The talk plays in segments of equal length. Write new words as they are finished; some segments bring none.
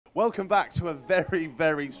Welcome back to a very,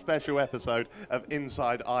 very special episode of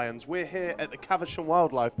Inside Irons. We're here at the Caversham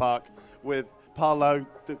Wildlife Park with Paolo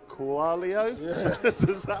de Coalio. Yeah.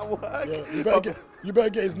 Does that work? Yeah, you better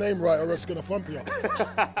get his name right or else it's going to thump you.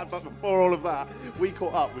 But before all of that, we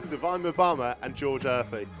caught up with Divin, Mubama and George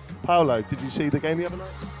Earthy. Paolo, did you see the game the other night?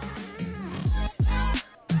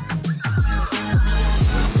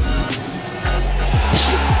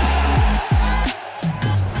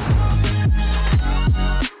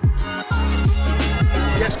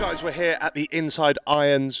 Yes, guys, we're here at the Inside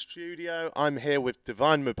Irons studio. I'm here with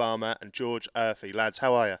Divin, Mubama and George Earthy. Lads,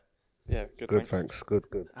 how are you? Yeah, good. Thanks. Good.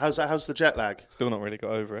 How's the jet lag? Still not really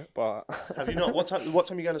got over it, but have you not? What time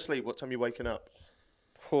are you going to sleep? What time are you waking up?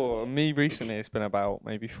 For me recently, it's been about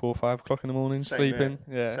maybe 4 or 5 o'clock in the morning sleeping.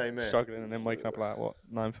 Here. Yeah, Same here. Struggling, and then waking up like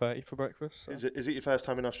 9:30 for breakfast. So. Is it your first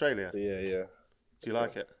time in Australia? Yeah. Do you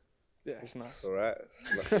like it? Yeah, it's nice. It's alright.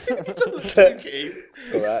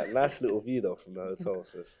 It's alright. Nice little view though from the hotel.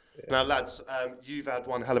 So yeah. Now, lads, you've had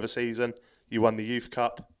one hell of a season. You won the Youth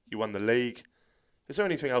Cup. You won the league. Is there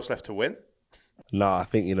anything else left to win? No, I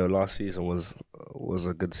think last season was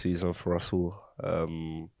a good season for us all. I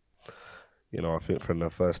think from the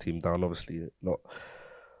first team down, obviously not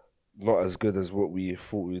as good as what we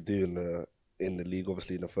thought we would do in the league.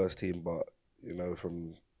 Obviously in the first team, but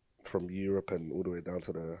from Europe and all the way down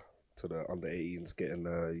to the under 18s, getting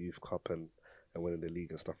the Youth Cup and winning the league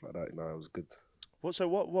and stuff like that. It was good.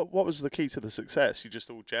 What was the key to the success? You just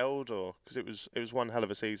all gelled, or because it was one hell of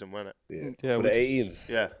a season, wasn't it? Yeah, for the 18s.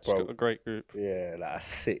 Yeah, it's got a great group. Yeah, that's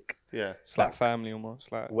sick. Yeah, it's like family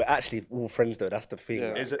almost. Like we're actually all friends though. That's the thing.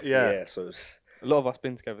 Yeah. Is it? Yeah. Yeah. So a lot of us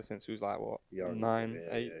been together since we was like young, 9,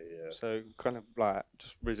 8. Yeah. So kind of like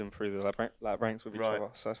just risen through the ranks with each other.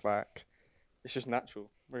 So it's like it's just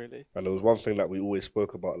natural, really. And there was one thing that we always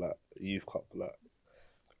spoke about, like Youth Cup, like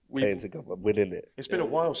playing together, winning it. It's been a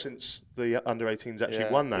while since the under 18s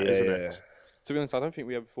actually won that, isn't it? To be honest, I don't think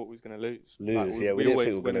we ever thought we was going to lose. We didn't think we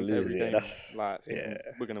were going to lose. Yeah, that's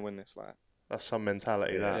we're going to win this. Like that's some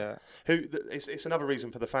mentality. Yeah. It's another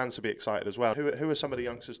reason for the fans to be excited as well. Who are some of the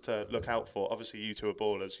youngsters to look out for? Obviously, you two are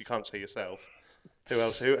ballers. You can't see yourself. Who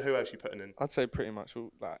else? Who else are you putting in? I'd say pretty much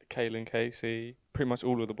all, like Kaylin, Casey, pretty much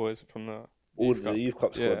all of the boys from the Youth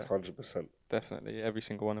Cup squad, 100%. Definitely, every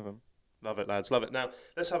single one of them. Love it, lads. Love it. Now,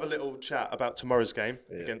 let's have a little chat about tomorrow's game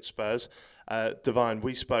against Spurs. Divine,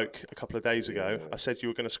 we spoke a couple of days ago. I said you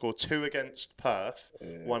were going to score 2 against Perth,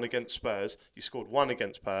 1 against Spurs. You scored 1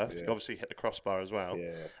 against Perth. You obviously hit the crossbar as well.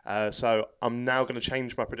 So I'm now going to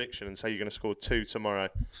change my prediction and say you're going to score 2 tomorrow.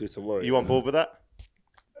 2 tomorrow. You on board with that?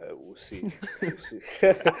 We'll see.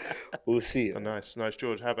 We'll see. Oh, nice.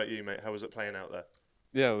 George, how about you, mate? How was it playing out there?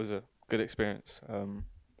 Yeah, it was a good experience.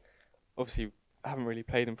 Obviously, I haven't really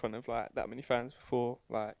played in front of like that many fans before.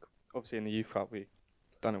 Like obviously in the Youth Cup we've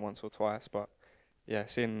done it once or twice, but yeah,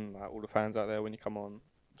 seeing like all the fans out there when you come on,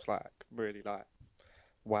 it's like really like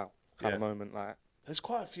wow kind of moment. Like there's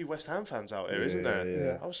quite a few West Ham fans out here, isn't there?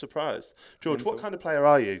 Yeah. I was surprised. George, what kind of player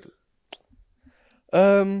are you?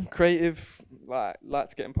 Creative, like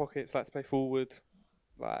to get in pockets, like to play forward,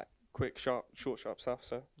 like quick, short, sharp stuff.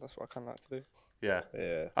 So that's what I kind of like to do. Yeah.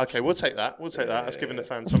 Yeah. Okay, we'll take that. That's giving the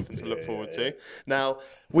fans something to look forward to. Now,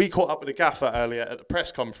 we caught up with the gaffer earlier at the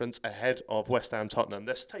press conference ahead of West Ham Tottenham.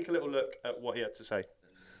 Let's take a little look at what he had to say.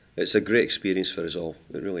 It's a great experience for us all.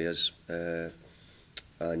 It really is.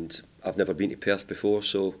 And I've never been to Perth before,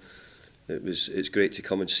 so it's great to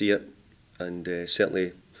come and see it. And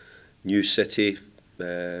certainly, new city,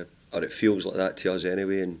 or it feels like that to us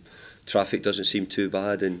anyway. And traffic doesn't seem too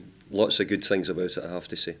bad, and lots of good things about it, I have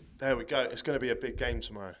to say. There we go. It's going to be a big game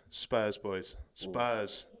tomorrow. Spurs, boys.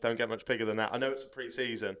 Spurs. Don't get much bigger than that. I know it's a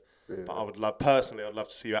pre-season, but I'd love to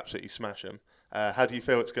see you absolutely smash them. How do you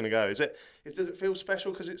feel it's going to go? Does it feel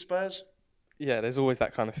special because it's Spurs? Yeah, there's always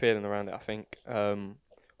that kind of feeling around it, I think.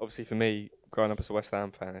 Obviously for me, growing up as a West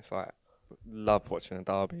Ham fan, it's like, love watching a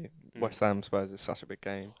derby. West Ham Spurs is such a big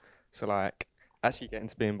game. So like, actually getting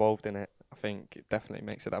to be involved in it, I think it definitely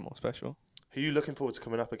makes it that more special. Who are you looking forward to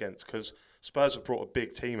coming up against? Because Spurs have brought a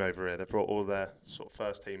big team over here. They've brought all their sort of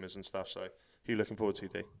first teamers and stuff. So who are you looking forward to,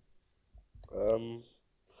 D?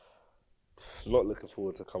 Not looking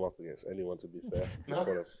forward to come up against anyone, to be fair.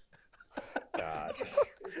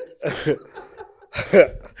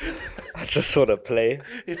 I just want to play.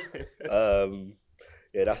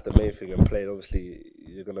 Yeah, that's the main thing. And playing, obviously,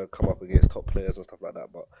 you're gonna come up against top players and stuff like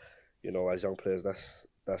that. But as young players, that's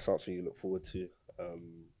something you look forward to.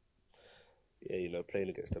 Playing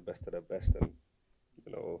against the best of the best, and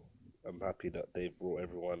I'm happy that they brought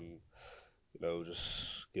everyone.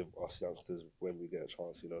 Just give us youngsters when we get a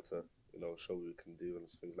chance, to show what we can do and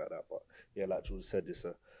things like that. But yeah, like George said, it's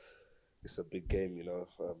a big game,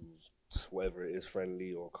 whatever it is,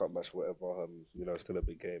 friendly or cup match, whatever, it's still a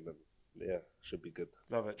big game, and yeah, should be good.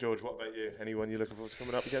 Love it. George, what about you? Anyone you're looking forward to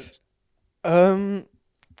coming up against?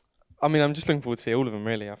 I mean, I'm just looking forward to see all of them,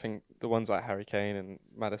 really. I think the ones like Harry Kane and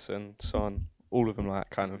Maddison, Son, all of them, like,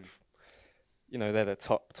 kind of, they're the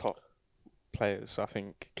top players. So I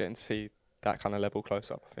think getting to see that kind of level close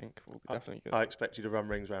up, I think, will be definitely good. I expect you to run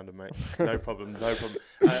rings round them, mate. No problem, no problem.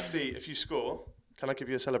 D, if you score, can I give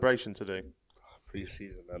you a celebration to do?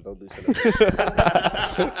 Pre-season, man. Don't do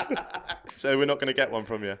celebration. So we're not going to get one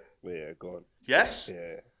from you? Yeah, go on. Yes?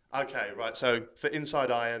 Yeah. Okay, right. So for inside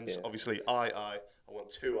irons, obviously, I want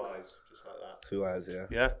 2 eyes, just like that. 2 eyes, yeah.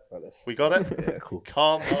 Yeah? Like this. We got it? Yeah, cool.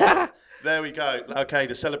 Come on. There we go. Okay,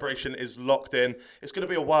 the celebration is locked in. It's going to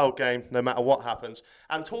be a wild game, no matter what happens.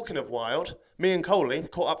 And talking of wild, me and Coley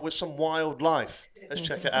caught up with some wildlife. Let's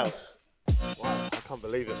check it out. Wow, I can't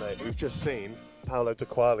believe it, mate. We've just seen Paolo Di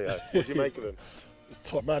Quaglio. What do you make of him? He's a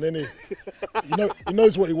top man, isn't he? He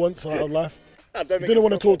knows what he wants out of life. He didn't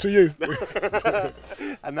want to talk to you.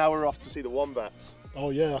 And now we're off to see the wombats.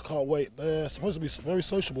 Oh yeah, I can't wait. They're supposed to be very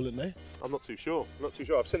sociable, aren't they? I'm not too sure.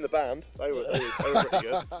 I've seen the band. They were pretty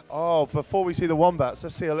good. Oh, before we see the wombats,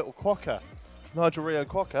 let's see a little quokka. Nigel Rio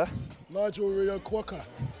Quokka. Nigel Rio Quokka.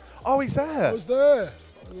 Oh, he's there. I was there.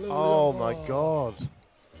 Oh my God.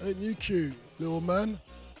 Ain't you cute, little man?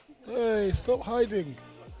 Hey, stop hiding.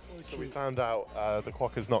 So we found out the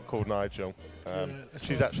quokka's not called Nigel.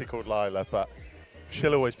 She's actually called Lila, but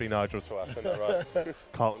she'll always be Nigel to us, isn't that right?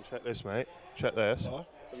 Carlton, check this, mate. Check this. Huh?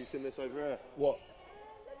 Have you seen this over here? What?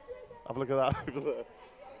 Have a look at that over there.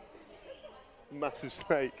 Massive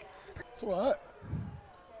snake. It's all right.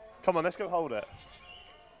 Come on, let's go hold it.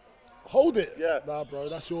 Hold it? Yeah. Nah, bro,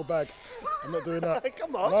 that's your bag. I'm not doing that.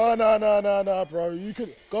 Come on. Nah, bro. You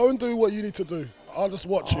could go and do what you need to do. I'll just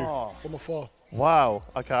watch you from afar. Wow.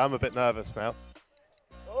 Okay, I'm a bit nervous now.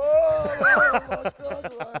 Oh my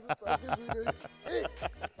God, man. That gives you the ick.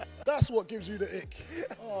 That's what gives you the ick.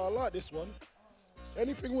 Oh, I like this one.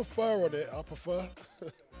 Anything with fur on it, I prefer.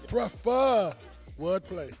 Prefer.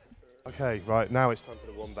 Wordplay. Okay, right, now it's time for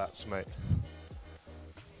the wombats, mate.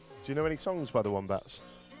 Do you know any songs by the wombats?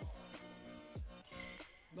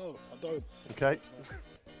 No, I don't. Okay.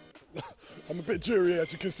 I'm a bit jittery,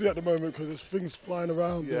 as you can see at the moment, because there's things flying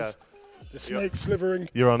around. Yeah. There's snakes slithering.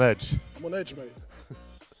 You're on edge. I'm on edge, mate.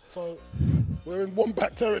 So, we're in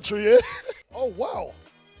wombat territory here. Oh, wow.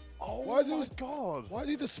 Oh, God. Why is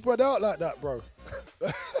he just spread out like that, bro?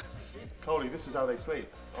 Coley, this is how they sleep.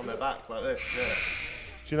 On their back, like this, yeah.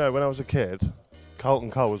 Do you know, when I was a kid,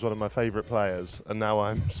 Carlton Cole was one of my favourite players, and now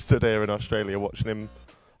I'm stood here in Australia watching him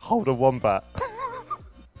hold a wombat.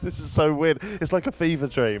 This is so weird. It's like a fever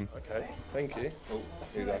dream. Okay, thank you. Oh,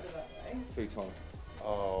 here we go. Food time.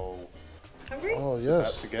 Oh. Hungry? Oh, It's about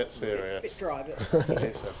yes. to get serious. Bit dry, but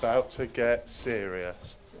It's about to get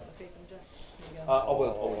serious. I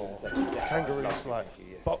will in a second. Yeah. Kangaroos like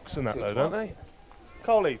box and that though, don't they?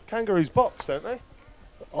 Coley, kangaroos box, don't they?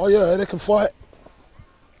 Oh, yeah, they can fight.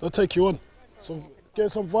 They'll take you on. Get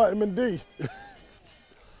some vitamin D.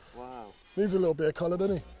 Wow. Needs a little bit of colour,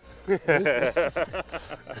 doesn't he?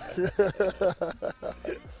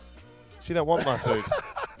 She don't want my food.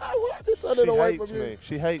 Why did you turn She it away hates from you? me.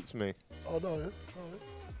 She hates me. Oh, no, yeah.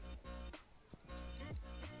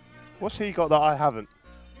 What's he got that I haven't?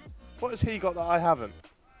 What has he got that I haven't?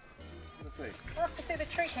 we'll have to see the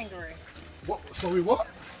tree kangaroo. What? Sorry, what?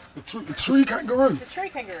 The tree kangaroo? The tree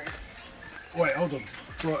kangaroo. Wait, hold on.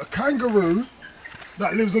 So a kangaroo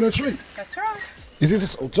that lives in a tree? That's right. Is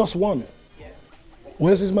it just one? Yeah.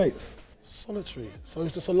 Where's his mates? Solitary. So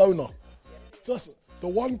he's just a loner. Just the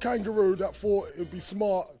one kangaroo that thought it'd be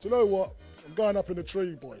smart. Do you know what? I'm going up in the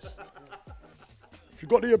tree, boys. If you've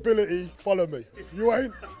got the ability, follow me. If you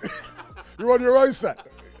ain't, you're on your own set.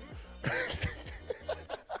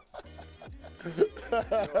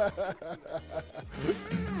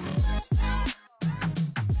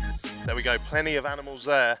 There we go, plenty of animals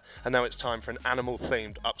there, and now it's time for an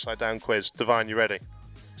animal-themed upside-down quiz. Divine, you ready?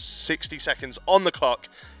 60 seconds on the clock.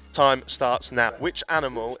 Time starts now. Which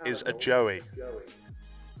animal is a joey?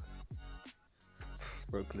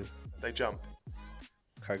 Broccoli. They jump.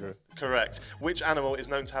 Kangaroo. Correct. Which animal is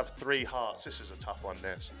known to have 3 hearts? This is a tough one,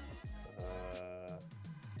 this.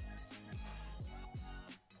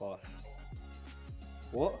 Pass.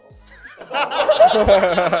 What?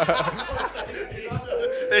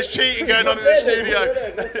 There's cheating going on in the studio.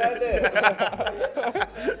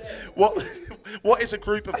 What is a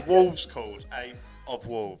group of wolves called? Of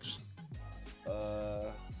wolves.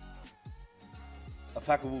 A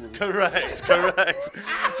pack of wolves. Correct.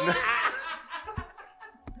 No.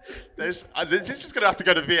 This is going to have to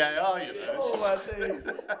go to VAR, you know. Oh my days.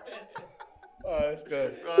 Alright, let's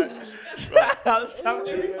go.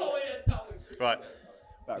 Right.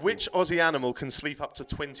 Which Aussie animal can sleep up to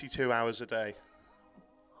 22 hours a day?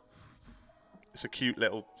 It's a cute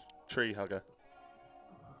little tree hugger.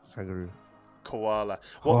 Kangaroo. Koala.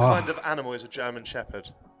 What kind of animal is a German Shepherd?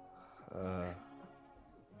 I'm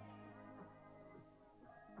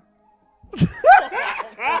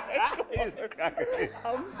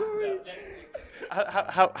sorry.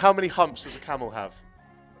 How many humps does a camel have?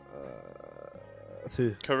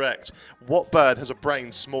 2. Correct. What bird has a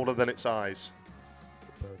brain smaller than its eyes?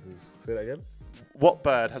 Say that again. What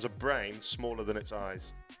bird has a brain smaller than its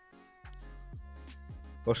eyes?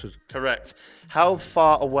 Ostrich. Correct. How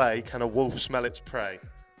far away can a wolf smell its prey?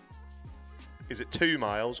 Is it 2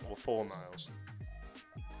 miles or 4 miles?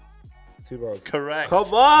 2 miles. Correct.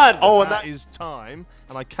 Come on! Oh, and that is time,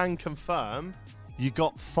 and I can confirm you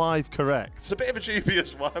got 5 correct. It's a bit of a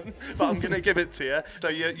dubious one, but I'm going to give it to you. So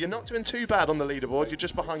you're not doing too bad on the leaderboard. You're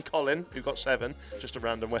just behind Colin, who got 7. Just a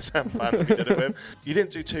random West Ham fan that we did it with. You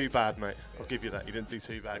didn't do too bad, mate. I'll give you that. You didn't do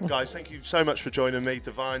too bad. Guys, thank you so much for joining me.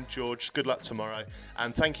 Divine, George, good luck tomorrow.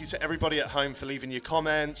 And thank you to everybody at home for leaving your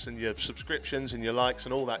comments and your subscriptions and your likes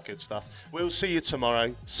and all that good stuff. We'll see you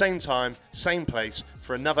tomorrow, same time, same place,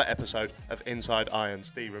 for another episode of Inside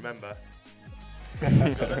Irons. D, remember?